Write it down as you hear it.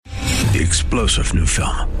The explosive new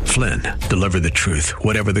film, Flynn, deliver the truth,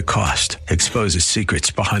 whatever the cost, exposes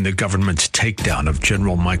secrets behind the government's takedown of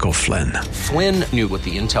General Michael Flynn. Flynn knew what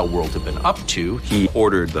the intel world had been up to. He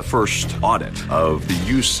ordered the first audit of the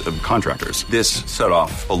use of contractors. This set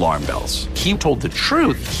off alarm bells. He told the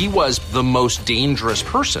truth. He was the most dangerous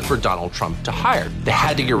person for Donald Trump to hire. They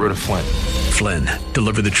had to get rid of Flynn. Flynn,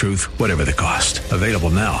 deliver the truth, whatever the cost. Available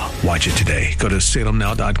now. Watch it today. Go to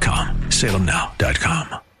salemnow.com.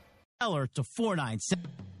 salemnow.com. To 497.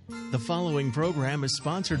 The following program is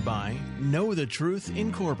sponsored by Know the Truth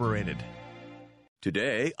Incorporated.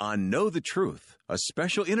 Today on Know the Truth, a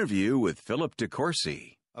special interview with Philip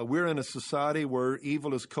DeCourcy. We're in a society where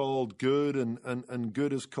evil is called good and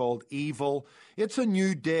good is called evil. It's a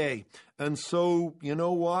new day. And so, you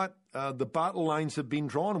know what? The battle lines have been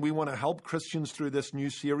drawn. We want to help Christians through this new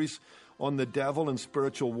series on the devil and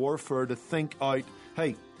spiritual warfare to think out,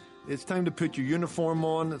 hey, it's time to put your uniform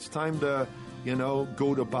on. It's time to,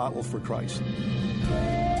 go to battle for Christ.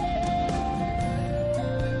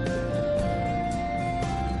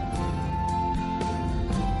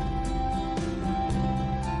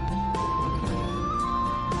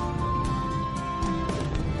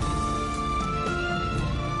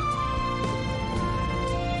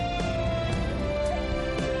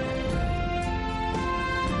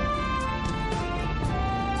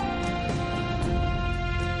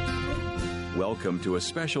 Welcome to a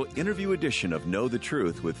special interview edition of Know the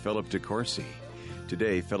Truth with Philip DeCourcy.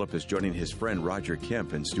 Today, Philip is joining his friend Roger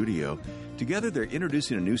Kemp in studio. Together, they're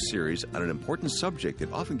introducing a new series on an important subject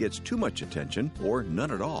that often gets too much attention or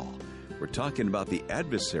none at all. We're talking about the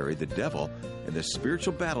adversary, the devil, and the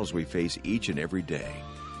spiritual battles we face each and every day.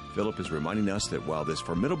 Philip is reminding us that while this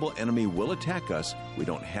formidable enemy will attack us, we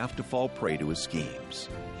don't have to fall prey to his schemes.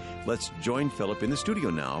 Let's join Philip in the studio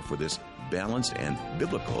now for this balanced and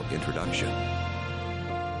biblical introduction.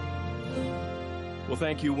 Well,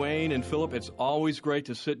 thank you, Wayne and Philip. It's always great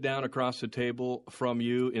to sit down across the table from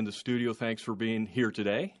you in the studio. Thanks for being here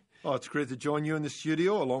today. Oh, it's great to join you in the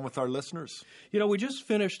studio along with our listeners. We just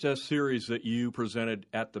finished a series that you presented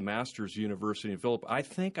at the Masters University. And Philip, I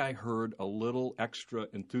think I heard a little extra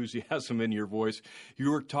enthusiasm in your voice.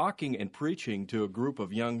 You were talking and preaching to a group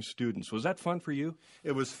of young students. Was that fun for you?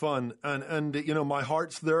 It was fun. And my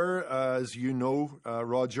heart's there, as you know,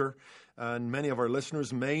 Roger. And many of our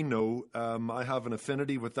listeners may know, I have an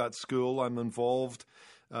affinity with that school. I'm involved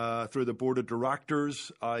through the board of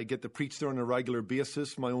directors. I get to preach there on a regular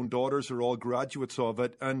basis. My own daughters are all graduates of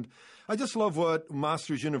it. And I just love what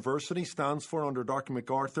Masters University stands for under Dr.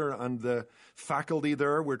 MacArthur and the faculty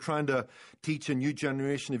there. We're trying to teach a new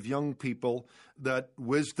generation of young people that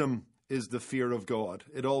wisdom is the fear of God.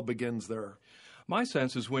 It all begins there. My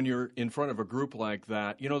sense is when you're in front of a group like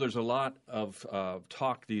that, there's a lot of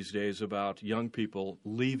talk these days about young people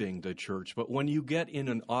leaving the church. But when you get in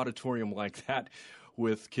an auditorium like that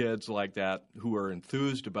with kids like that who are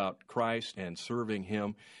enthused about Christ and serving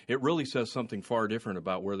Him, it really says something far different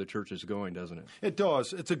about where the church is going, doesn't it? It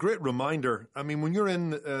does. It's a great reminder. I mean, when you're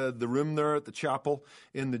in the room there at the chapel,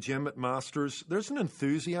 in the gym at Masters, there's an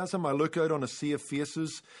enthusiasm. I look out on a sea of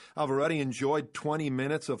faces. I've already enjoyed 20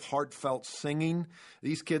 minutes of heartfelt singing.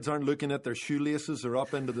 These kids aren't looking at their shoelaces or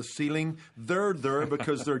up into the ceiling. They're there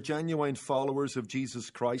because they're genuine followers of Jesus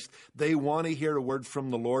Christ. They want to hear a word from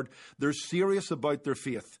the Lord. They're serious about their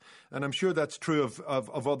faith. And I'm sure that's true of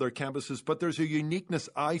other campuses, but there's a uniqueness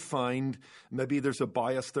I find. Maybe there's a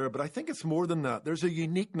bias there, but I think it's more than that. There's a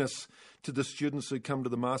uniqueness to the students that come to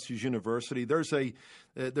the Masters University. There's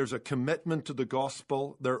a commitment to the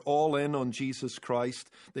gospel. They're all in on Jesus Christ.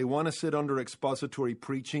 They want to sit under expository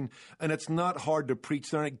preaching, and it's not hard to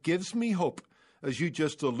preach there. And it gives me hope, as you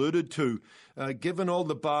just alluded to, given all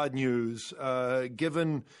the bad news,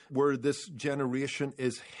 given where this generation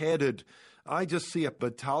is headed. I just see a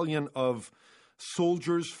battalion of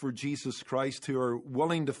soldiers for Jesus Christ who are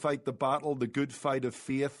willing to fight the battle, the good fight of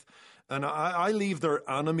faith. And I leave there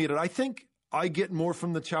animated. I think I get more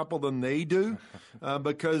from the chapel than they do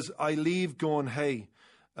because I leave going, hey,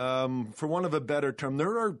 for want of a better term,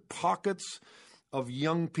 there are pockets of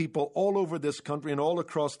young people all over this country and all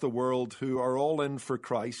across the world who are all in for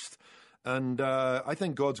Christ. And I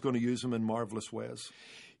think God's going to use them in marvelous ways.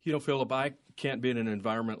 Philip, I can't be in an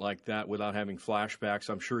environment like that without having flashbacks.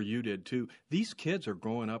 I'm sure you did, too. These kids are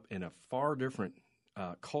growing up in a far different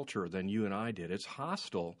culture than you and I did. It's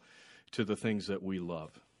hostile to the things that we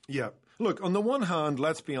love. Yeah. Look, on the one hand,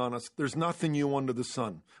 let's be honest, there's nothing new under the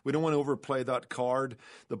sun. We don't want to overplay that card.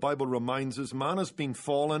 The Bible reminds us man has been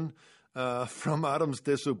fallen from Adam's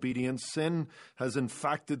disobedience. Sin has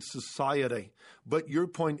infected society. But your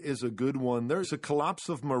point is a good one. There's a collapse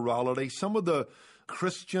of morality. Some of the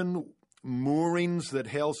Christian moorings that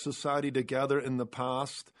held society together in the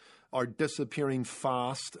past are disappearing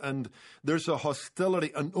fast, and there's a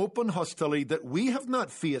hostility, an open hostility that we have not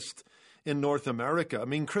faced in North America. I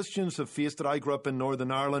mean, Christians have faced it. I grew up in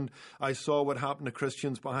Northern Ireland. I saw what happened to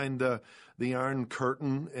Christians behind the Iron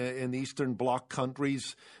Curtain in the Eastern Bloc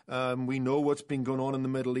countries. We know what's been going on in the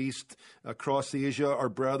Middle East, across Asia, our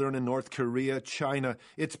brethren in North Korea, China.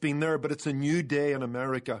 It's been there, but it's a new day in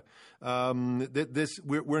America.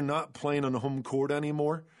 We're not playing on home court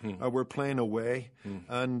anymore. We're playing away.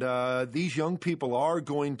 And these young people are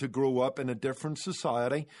going to grow up in a different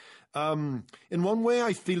society. In one way,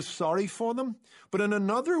 I feel sorry for them, but in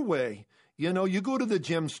another way, you know, you go to the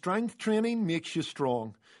gym, strength training makes you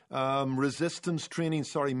strong. Resistance training,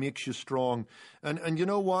 makes you strong. And you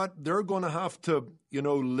know what? They're going to have to,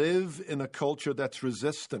 live in a culture that's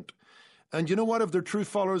resistant. And you know what? If they're true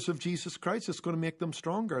followers of Jesus Christ, it's going to make them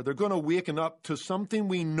stronger. They're going to waken up to something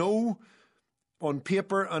we know on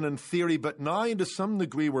paper and in theory, but now to some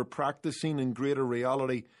degree we're practicing in greater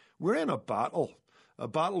reality. We're in a battle of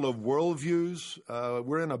worldviews.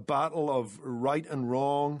 We're in a battle of right and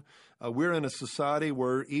wrong. We're in a society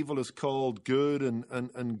where evil is called good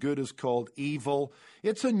and good is called evil.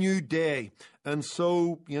 It's a new day. And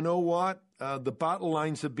so, you know what? The battle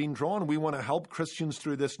lines have been drawn. We want to help Christians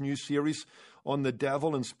through this new series on the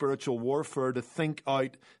devil and spiritual warfare to think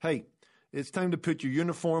out, hey, it's time to put your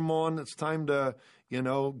uniform on. It's time to,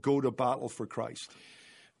 go to battle for Christ.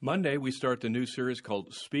 Monday, we start the new series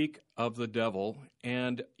called Speak of the Devil.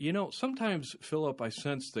 And, sometimes, Philip, I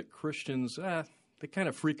sense that Christians, they kind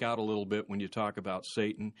of freak out a little bit when you talk about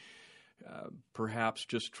Satan. Perhaps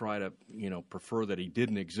just try to, prefer that he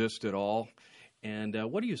didn't exist at all. And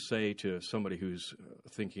what do you say to somebody who's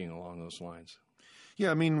thinking along those lines? Yeah,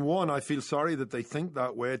 I mean, one, I feel sorry that they think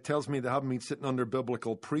that way. It tells me they haven't been sitting under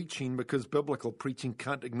biblical preaching, because biblical preaching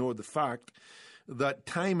can't ignore the fact that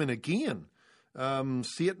time and again,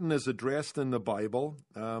 Satan is addressed in the Bible.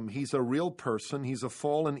 He's a real person. He's a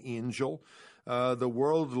fallen angel. The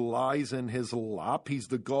world lies in his lap. He's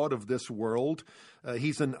the God of this world.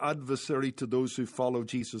 He's an adversary to those who follow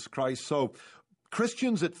Jesus Christ. So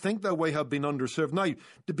Christians that think that way have been underserved. Now,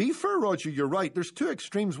 to be fair, Roger, you're right. There's two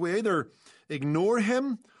extremes. We either ignore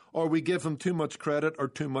him or we give him too much credit or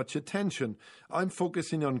too much attention. I'm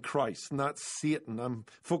focusing on Christ, not Satan. I'm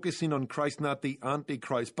focusing on Christ, not the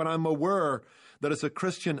Antichrist. But I'm aware that as a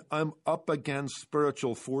Christian, I'm up against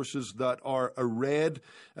spiritual forces that are arrayed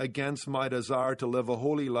against my desire to live a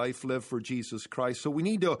holy life, live for Jesus Christ. So we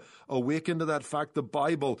need to awaken to that fact. The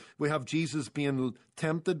Bible, we have Jesus being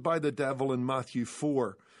tempted by the devil in Matthew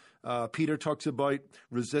 4. Peter talks about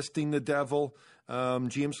resisting the devil.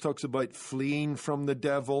 James talks about fleeing from the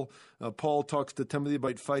devil. Paul talks to Timothy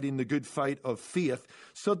about fighting the good fight of faith.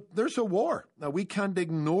 So there's a war. Now, we can't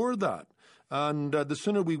ignore that. And the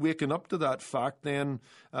sooner we waken up to that fact, then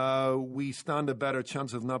we stand a better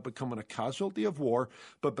chance of not becoming a casualty of war,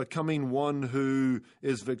 but becoming one who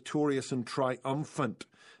is victorious and triumphant,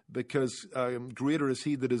 because greater is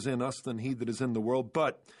he that is in us than he that is in the world.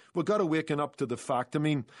 But we've got to waken up to the fact. I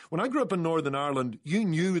mean, when I grew up in Northern Ireland, you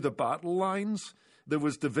knew the battle lines. There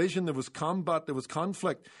was division, there was combat, there was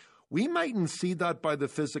conflict. We mightn't see that by the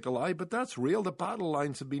physical eye, but that's real. The battle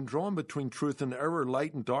lines have been drawn between truth and error,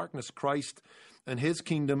 light and darkness, Christ and his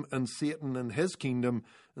kingdom, and Satan and his kingdom.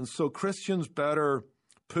 And so Christians better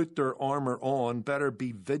put their armor on, better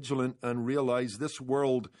be vigilant and realize this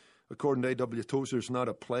world, according to A.W. Tozer, is not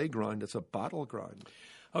a playground, it's a battleground.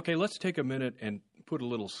 Okay, let's take a minute and put a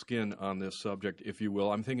little skin on this subject, if you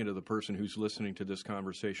will. I'm thinking of the person who's listening to this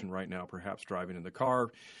conversation right now, perhaps driving in the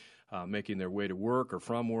car, making their way to work or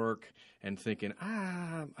from work, and thinking,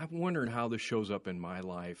 I'm wondering how this shows up in my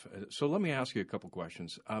life. So let me ask you a couple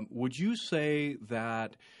questions. Would you say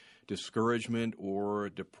that discouragement or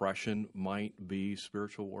depression might be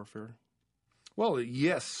spiritual warfare? Well,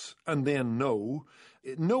 yes, and then no.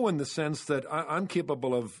 No in the sense that I'm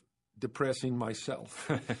capable of depressing myself.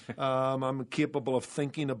 I'm capable of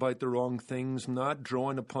thinking about the wrong things, not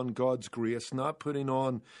drawing upon God's grace, not putting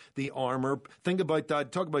on the armor. Think about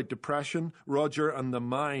that. Talk about depression, Roger, and the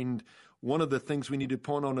mind. One of the things we need to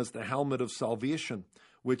put on is the helmet of salvation,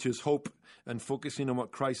 which is hope and focusing on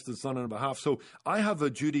what Christ has done on our behalf. So I have a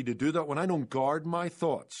duty to do that. When I don't guard my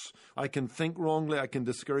thoughts, I can think wrongly, I can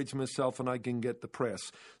discourage myself, and I can get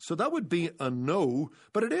depressed. So that would be a no,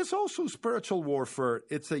 but it is also spiritual warfare.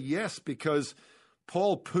 It's a yes, because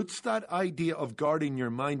Paul puts that idea of guarding your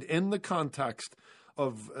mind in the context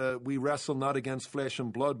of we wrestle not against flesh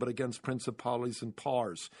and blood, but against principalities and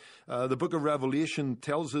powers. The book of Revelation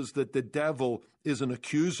tells us that the devil is an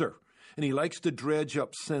accuser, and he likes to dredge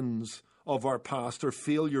up sins of our past or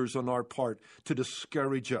failures on our part to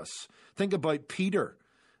discourage us. Think about Peter.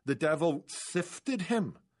 The devil sifted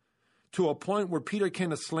him to a point where Peter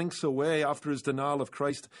kind of slinks away after his denial of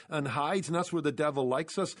Christ and hides, and that's where the devil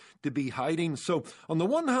likes us to be hiding. So on the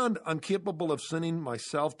one hand, I'm capable of sinning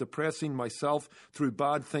myself, depressing myself through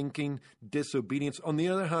bad thinking, disobedience. On the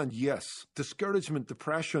other hand, yes, discouragement,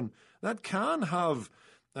 depression, that can have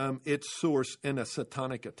its source in a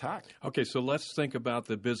satanic attack. Okay, so let's think about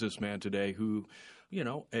the businessman today who,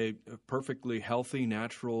 a perfectly healthy,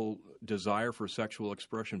 natural desire for sexual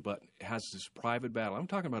expression, but has this private battle. I'm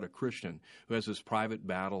talking about a Christian who has this private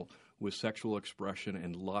battle with sexual expression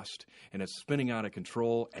and lust, and it's spinning out of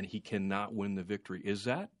control, and he cannot win the victory. Is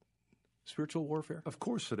that spiritual warfare? Of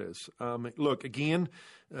course it is. Look, again,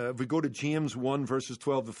 if we go to James 1, verses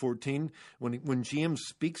 12 to 14, when James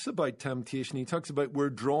speaks about temptation, he talks about we're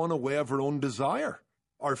drawn away of our own desire.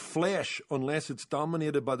 Our flesh, unless it's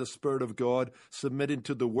dominated by the Spirit of God, submitted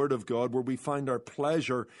to the Word of God, where we find our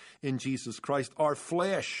pleasure in Jesus Christ, our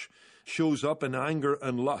flesh shows up in anger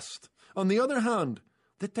and lust. On the other hand,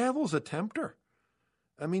 the devil's a tempter.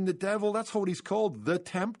 I mean, the devil, that's what he's called, the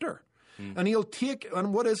tempter. And he'll take,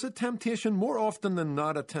 and what is a temptation? More often than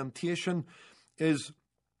not, a temptation is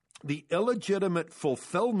the illegitimate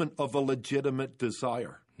fulfillment of a legitimate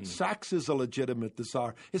desire. Sex is a legitimate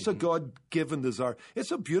desire. It's a God-given desire. It's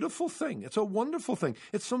a beautiful thing. It's a wonderful thing.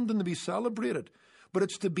 It's something to be celebrated. But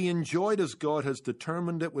it's to be enjoyed as God has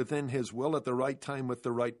determined it within His will at the right time with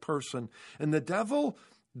the right person. And the devil,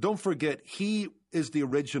 don't forget, he is the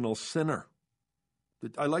original sinner.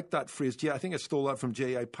 I like that phrase. I think I stole that from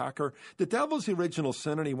J.I. Packer. The devil's the original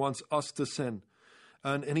sinner, and he wants us to sin.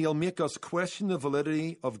 And he'll make us question the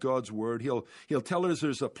validity of God's word. He'll tell us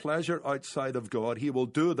there's a pleasure outside of God. He will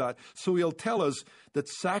do that. So he'll tell us that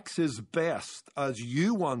sex is best as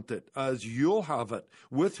you want it, as you'll have it,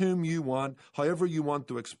 with whom you want, however you want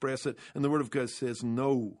to express it. And the word of God says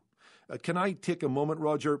no. Can I take a moment,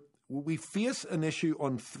 Roger? We face an issue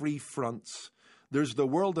on three fronts. There's the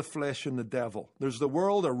world of flesh and the devil. There's the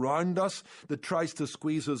world around us that tries to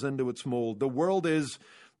squeeze us into its mold. The world is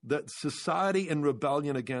that society in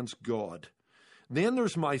rebellion against God. Then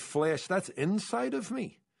there's my flesh. That's inside of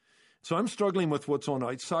me. So I'm struggling with what's on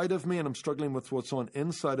outside of me, and I'm struggling with what's on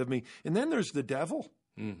inside of me. And then there's the devil,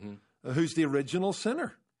 who's the original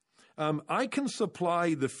sinner. I can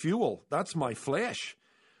supply the fuel. That's my flesh.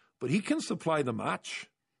 But he can supply the match.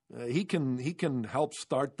 He can help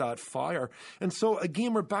start that fire. And so,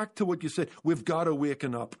 again, we're back to what you said. We've got to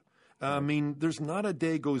waken up. I mean, there's not a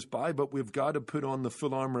day goes by, but we've got to put on the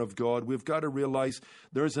full armor of God. We've got to realize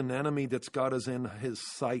there's an enemy that's got us in his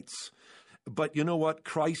sights. But you know what?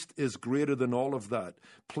 Christ is greater than all of that.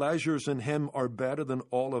 Pleasures in him are better than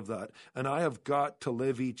all of that. And I have got to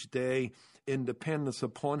live each day in dependence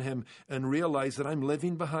upon him and realize that I'm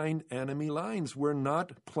living behind enemy lines. We're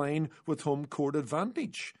not playing with home court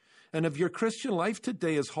advantage. And if your Christian life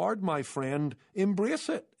today is hard, my friend, embrace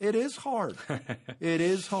it. It is hard. It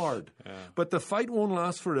is hard. Yeah. But the fight won't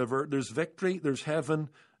last forever. There's victory. There's heaven.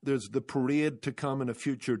 There's the parade to come in a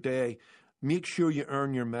future day. Make sure you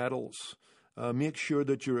earn your medals. Make sure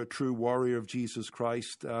that you're a true warrior of Jesus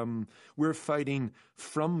Christ. We're fighting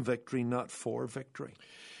from victory, not for victory.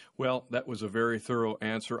 Well, that was a very thorough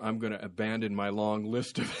answer. I'm going to abandon my long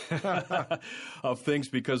list of things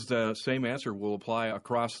because the same answer will apply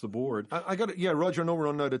across the board. I got it. Yeah, Roger, I know we're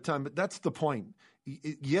running out of time, but that's the point.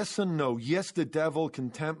 Yes and no. Yes, the devil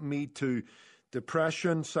can tempt me to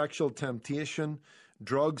depression, sexual temptation,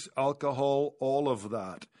 drugs, alcohol, all of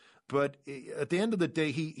that. But at the end of the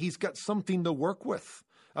day, he's got something to work with.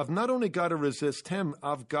 I've not only got to resist him,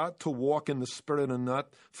 I've got to walk in the Spirit and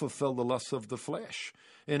not fulfill the lusts of the flesh.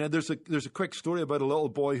 And there's a quick story about a little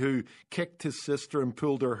boy who kicked his sister and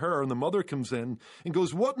pulled her hair, and the mother comes in and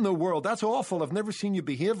goes, "What in the world? That's awful. I've never seen you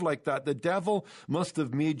behave like that. The devil must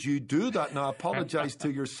have made you do that. Now apologize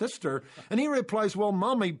to your sister." And he replies, "Well,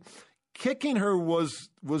 Mommy, kicking her was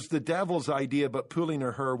the devil's idea, but pulling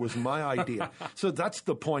her hair was my idea." So that's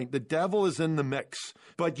the point. The devil is in the mix.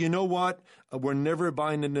 But you know what? We're never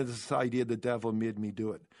buying into this idea the devil made me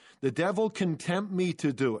do it. The devil can tempt me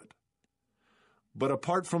to do it. But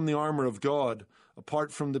apart from the armor of God,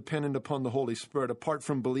 apart from depending upon the Holy Spirit, apart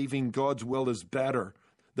from believing God's will is better,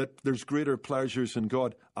 that there's greater pleasures in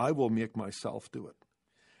God, I will make myself do it.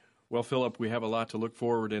 Well, Philip, we have a lot to look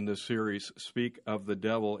forward in this series, Speak of the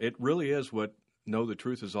Devil. It really is what Know the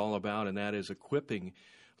Truth is all about, and that is equipping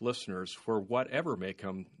listeners for whatever may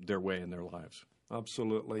come their way in their lives.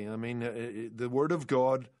 Absolutely. I mean, the Word of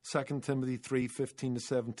God, 2 Timothy 3:15 to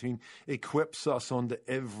 17, equips us unto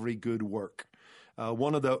every good work.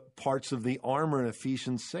 One of the parts of the armor in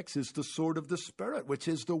Ephesians 6 is the sword of the Spirit, which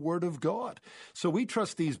is the Word of God. So we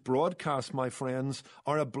trust these broadcasts, my friends,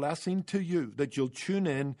 are a blessing to you, that you'll tune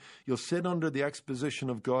in, you'll sit under the exposition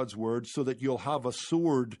of God's Word so that you'll have a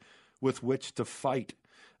sword with which to fight.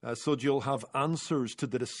 So that you'll have answers to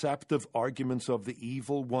the deceptive arguments of the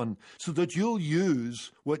evil one, so that you'll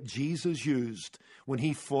use what Jesus used when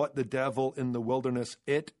he fought the devil in the wilderness.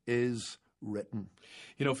 It is written.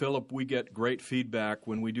 You know, Philip, we get great feedback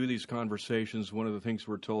when we do these conversations. One of the things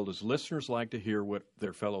we're told is listeners like to hear what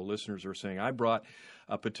their fellow listeners are saying. I brought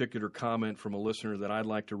a particular comment from a listener that I'd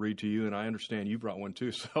like to read to you, and I understand you brought one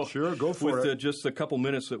too. So sure, go for it. With just a couple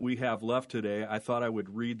minutes that we have left today, I thought I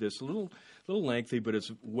would read this. A little lengthy, but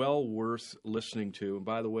it's well worth listening to. And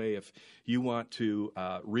by the way, if you want to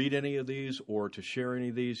read any of these or to share any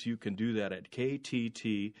of these, you can do that at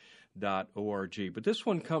ktt.org. But this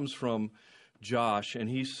one comes from Josh, and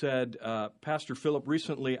he said, Pastor Philip,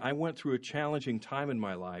 recently I went through a challenging time in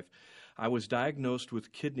my life. I was diagnosed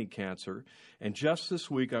with kidney cancer, and just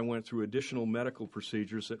this week I went through additional medical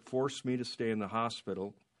procedures that forced me to stay in the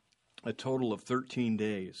hospital a total of 13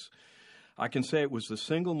 days. I can say it was the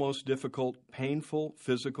single most difficult, painful,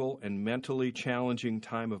 physical, and mentally challenging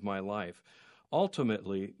time of my life.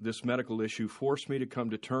 Ultimately, this medical issue forced me to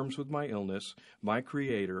come to terms with my illness, my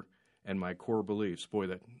Creator, and my core beliefs. Boy,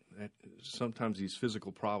 that sometimes these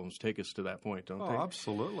physical problems take us to that point, don't they? Oh,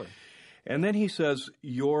 absolutely. And then he says,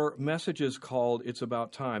 your message is called It's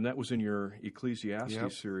About Time. That was in your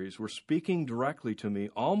Ecclesiastes series. Were speaking directly to me,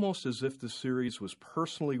 almost as if the series was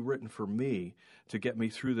personally written for me to get me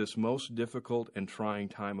through this most difficult and trying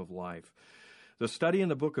time of life. The study in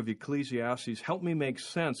the book of Ecclesiastes helped me make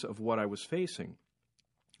sense of what I was facing.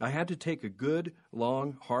 I had to take a good,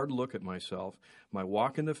 long, hard look at myself, my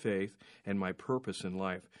walk in the faith, and my purpose in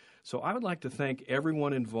life. So I would like to thank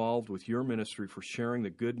everyone involved with your ministry for sharing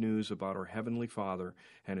the good news about our Heavenly Father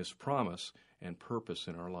and His promise and purpose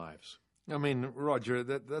in our lives. I mean, Roger,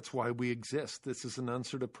 that's why we exist. This is an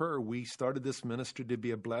answer to prayer. We started this ministry to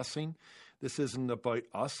be a blessing. This isn't about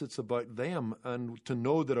us, it's about them. And to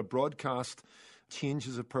know that a broadcast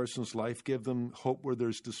changes a person's life, give them hope where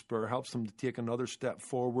there's despair, helps them to take another step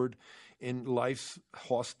forward in life's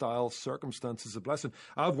hostile circumstances, a blessing.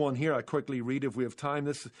 I have one here I quickly read if we have time.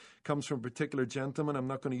 This comes from a particular gentleman. I'm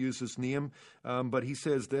not going to use his name, but he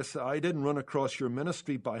says this: I didn't run across your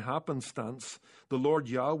ministry by happenstance. The Lord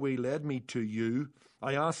Yahweh led me to you.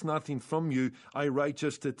 I asked nothing from you. I write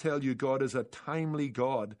just to tell you God is a timely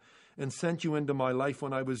God, and sent you into my life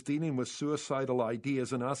when I was dealing with suicidal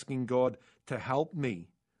ideas and asking God to help me.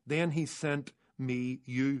 Then he sent me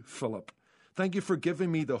you, Philip. Thank you for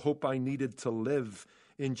giving me the hope I needed to live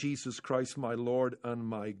in Jesus Christ, my Lord and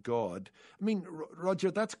my God. I mean,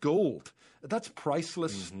 Roger, that's gold. That's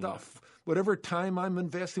priceless stuff. Whatever time I'm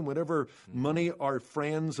investing, whatever money our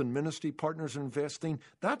friends and ministry partners are investing,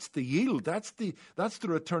 that's the yield. That's the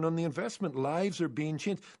return on the investment. Lives are being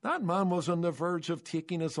changed. That man was on the verge of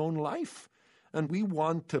taking his own life. And we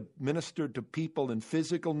want to minister to people in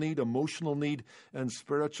physical need, emotional need, and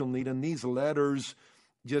spiritual need. And these letters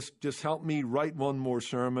just help me write one more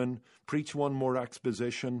sermon, preach one more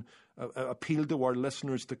exposition, appeal to our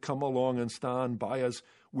listeners to come along and stand by us.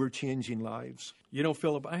 We're changing lives. You know,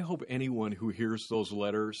 Philip, I hope anyone who hears those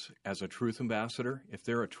letters as a truth ambassador, if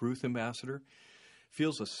they're a truth ambassador,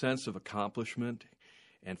 feels a sense of accomplishment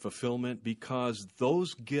and fulfillment, because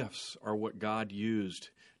those gifts are what God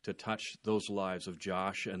used to touch those lives of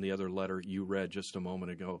Josh and the other letter you read just a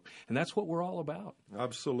moment ago. And that's what we're all about.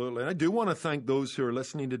 Absolutely. And I do want to thank those who are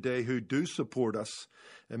listening today who do support us.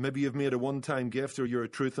 And maybe you've made a one-time gift, or you're a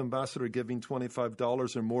truth ambassador giving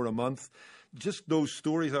 $25 or more a month. Just those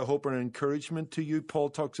stories, I hope, are an encouragement to you. Paul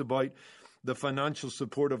talks about the financial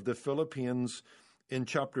support of the Philippians in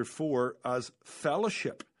chapter 4 as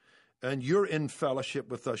fellowship. And you're in fellowship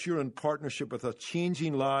with us. You're in partnership with us,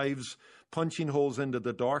 changing lives, punching holes into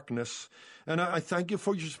the darkness. And I thank you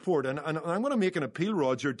for your support. And I'm going to make an appeal,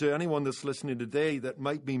 Roger, to anyone that's listening today that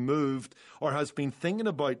might be moved or has been thinking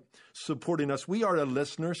about supporting us. We are a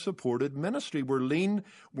listener-supported ministry. We're lean,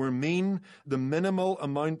 we're mean. The minimal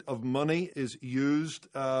amount of money is used,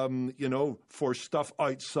 for stuff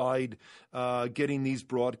outside getting these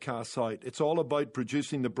broadcasts out. It's all about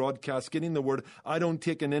producing the broadcast, getting the word. I don't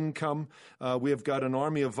take an income. We have got an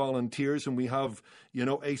army of volunteers, and we have,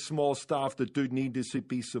 a small staff that do need to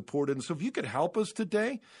be supported. And so if you can could help us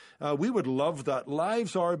today, we would love that.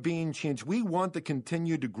 Lives are being changed. We want to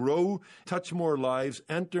continue to grow, touch more lives,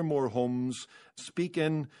 enter more homes, speak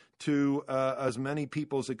in to as many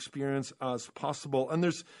people's experience as possible. And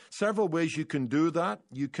there's several ways you can do that.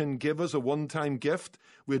 You can give us a one-time gift.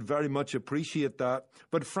 We'd very much appreciate that.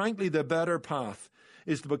 But frankly, the better path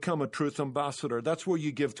is to become a Truth Ambassador. That's where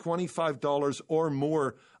you give $25 or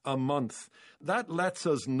more a month. That lets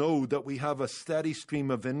us know that we have a steady stream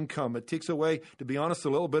of income. It takes away, to be honest, a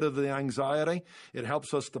little bit of the anxiety. It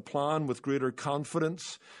helps us to plan with greater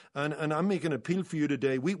confidence. And I'm making an appeal for you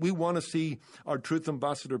today. We want to see our Truth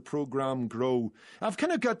Ambassador program grow. I've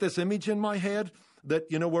kind of got this image in my head that,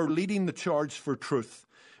 we're leading the charge for truth.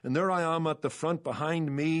 And there I am at the front.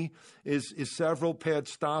 Behind me is several paid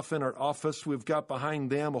staff in our office. We've got behind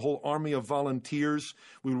them a whole army of volunteers.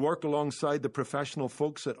 We work alongside the professional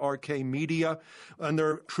folks at RK Media, and there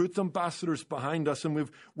are Truth Ambassadors behind us. And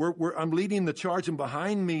I'm leading the charge, and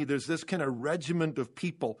behind me there's this kind of regiment of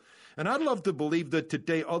people. And I'd love to believe that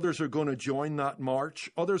today others are going to join that march.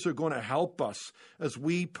 Others are going to help us as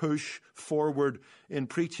we push forward in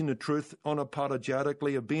preaching the truth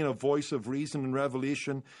unapologetically, of being a voice of reason and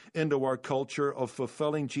revelation into our culture, of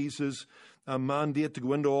fulfilling Jesus' mandate to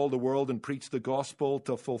go into all the world and preach the gospel,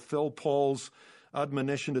 to fulfill Paul's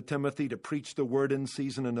admonition to Timothy to preach the word in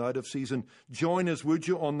season and out of season. Join us, would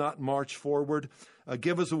you, on that march forward.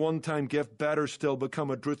 Give us a one-time gift. Better still,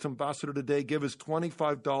 become a Truth Ambassador today. Give us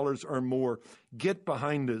 $25 or more. Get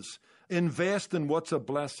behind us. Invest in what's a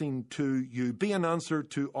blessing to you. Be an answer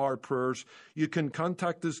to our prayers. You can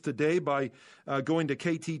contact us today by going to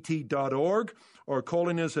ktt.org or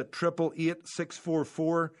calling us at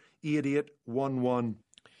 888-644-8811.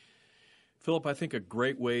 Philip, I think a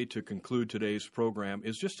great way to conclude today's program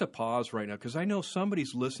is just to pause right now, because I know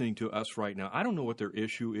somebody's listening to us right now. I don't know what their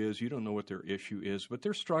issue is. You don't know what their issue is, but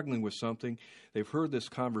they're struggling with something. They've heard this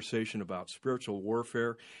conversation about spiritual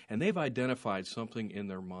warfare, and they've identified something in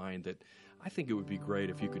their mind that I think it would be great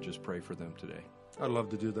if you could just pray for them today. I'd love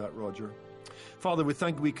to do that, Roger. Father, we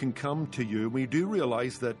think we can come to you. We do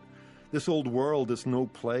realize that this old world is no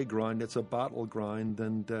playground. It's a battleground,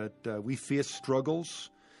 and that we face struggles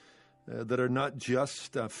that are not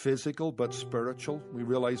just physical but spiritual. We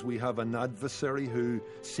realize we have an adversary who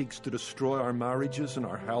seeks to destroy our marriages and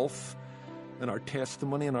our health and our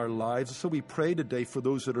testimony and our lives. So we pray today for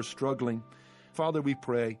those that are struggling. Father, we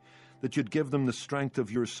pray that you'd give them the strength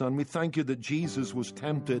of your Son. We thank you that Jesus was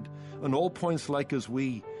tempted on all points like as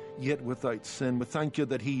we, yet without sin. We thank you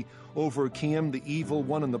that he overcame the evil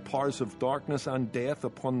one and the powers of darkness and death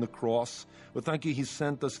upon the cross. We thank you he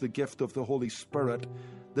sent us the gift of the Holy Spirit,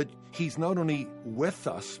 that he's not only with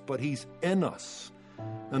us, but he's in us.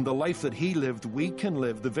 And the life that he lived, we can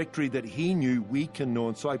live. The victory that he knew, we can know.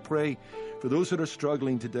 And so I pray for those that are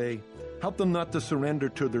struggling today, help them not to surrender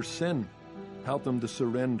to their sin. Help them to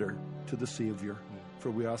surrender to the Savior.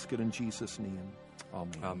 For we ask it in Jesus' name.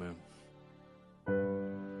 Amen. Amen.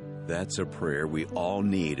 That's a prayer we all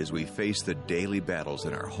need as we face the daily battles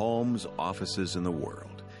in our homes, offices, and the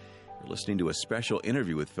world. You're listening to a special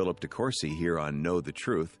interview with Philip DeCourcy here on Know the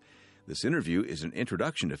Truth. This interview is an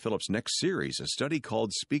introduction to Philip's next series, a study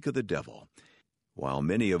called Speak of the Devil. While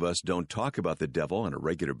many of us don't talk about the devil on a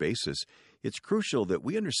regular basis, it's crucial that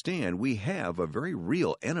we understand we have a very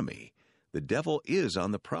real enemy. The devil is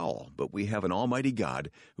on the prowl, but we have an almighty God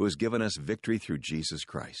who has given us victory through Jesus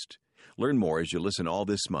Christ. Learn more as you listen all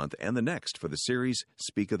this month and the next for the series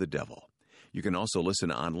Speak of the Devil. You can also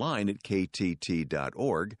listen online at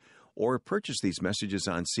ktt.org or purchase these messages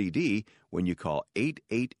on CD when you call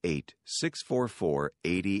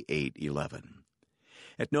 888-644-8811.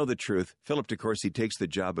 At Know the Truth, Philip DeCourcy takes the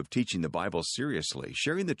job of teaching the Bible seriously,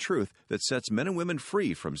 sharing the truth that sets men and women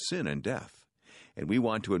free from sin and death. And we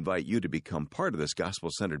want to invite you to become part of this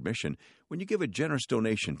gospel-centered mission when you give a generous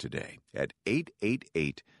donation today at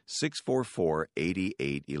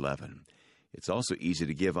 888-644-8811. It's also easy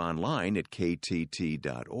to give online at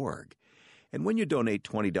ktt.org. And when you donate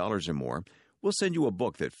 $20 or more, we'll send you a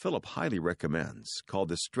book that Philip highly recommends called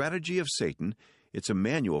The Strategy of Satan. It's a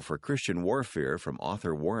manual for Christian warfare from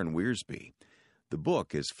author Warren Wiersbe. The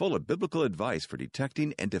book is full of biblical advice for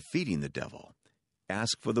detecting and defeating the devil.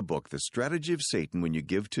 Ask for the book, The Strategy of Satan, when you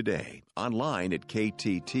give today, online at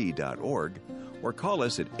ktt.org, or call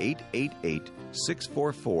us at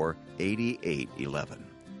 888-644-8811.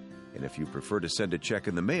 And if you prefer to send a check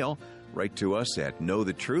in the mail, write to us at Know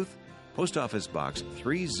the Truth, Post Office Box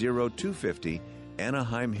 30250,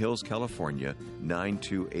 Anaheim Hills, California,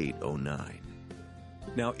 92809.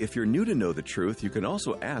 Now, if you're new to Know the Truth, you can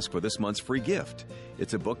also ask for this month's free gift.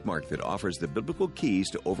 It's a bookmark that offers the biblical keys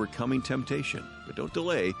to overcoming temptation. But don't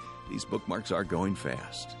delay, these bookmarks are going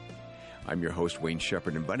fast. I'm your host, Wayne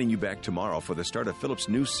Shepherd, inviting you back tomorrow for the start of Philip's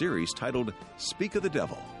new series titled Speak of the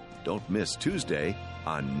Devil. Don't miss Tuesday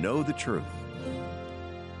on Know the Truth.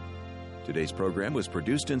 Today's program was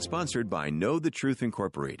produced and sponsored by Know the Truth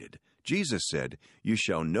Incorporated. Jesus said, "You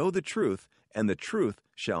shall know the truth, and the truth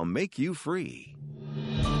shall make you free."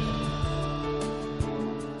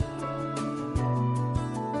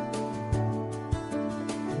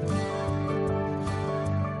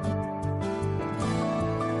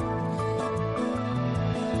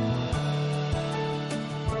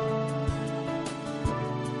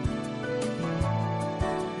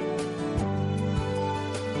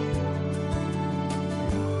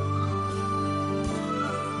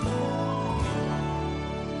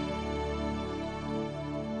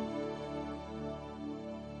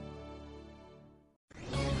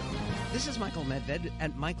 This is Michael Medved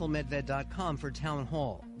at michaelmedved.com for Town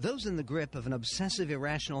Hall. Those in the grip of an obsessive,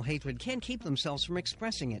 irrational hatred can't keep themselves from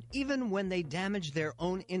expressing it, even when they damage their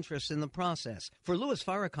own interests in the process. For Louis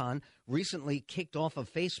Farrakhan, recently kicked off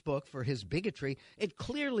of Facebook for his bigotry, it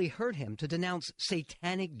clearly hurt him to denounce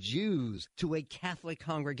satanic Jews to a Catholic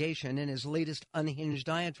congregation in his latest unhinged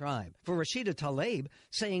diatribe. For Rashida Tlaib,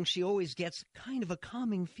 saying she always gets kind of a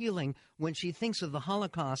calming feeling when she thinks of the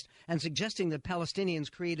Holocaust and suggesting that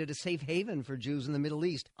Palestinians created a safe haven for Jews in the Middle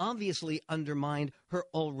East obviously undermined her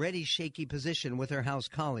already shaky position with her House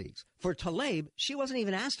colleagues. For Tlaib, she wasn't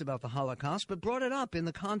even asked about the Holocaust, but brought it up in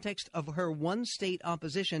the context of her one-state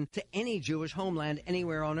opposition to any Jewish homeland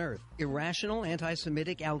anywhere on earth. Irrational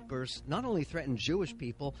anti-Semitic outbursts not only threaten Jewish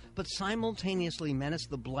people, but simultaneously menace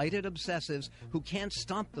the blighted obsessives who can't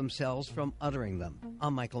stop themselves from uttering them.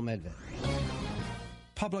 I'm Michael Medved.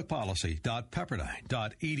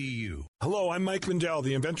 Publicpolicy.pepperdine.edu. Hello, I'm Mike Lindell,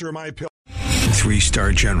 the inventor of MyPillow.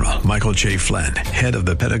 3-star General Michael J. Flynn, head of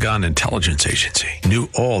the Pentagon Intelligence Agency, knew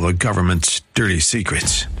all the government's dirty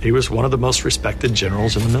secrets. He was one of the most respected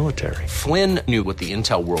generals in the military. Flynn knew what the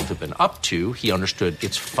intel world had been up to. He understood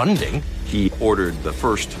its funding. He ordered the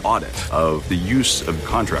first audit of the use of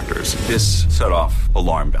contractors. This set off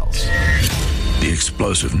alarm bells. The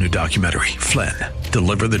explosive new documentary, Flynn,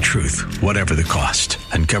 Deliver the Truth, Whatever the Cost,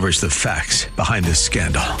 uncovers the facts behind this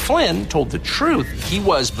scandal. Flynn told the truth. He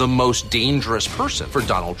was the most dangerous person for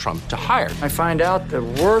Donald Trump to hire. I find out the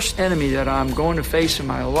worst enemy that I'm going to face in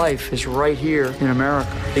my life is right here in America.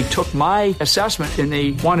 They took my assessment and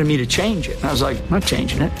they wanted me to change it. And I was like, I'm not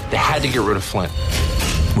changing it. They had to get rid of Flynn.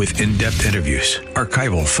 With in-depth interviews,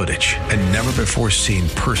 archival footage, and never-before-seen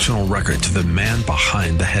personal records of the man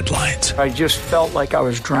behind the headlines. I just felt like I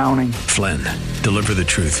was drowning. Flynn, Deliver the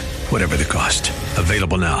Truth, Whatever the Cost.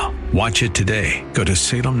 Available now. Watch it today. Go to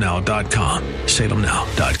salemnow.com.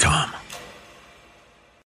 salemnow.com.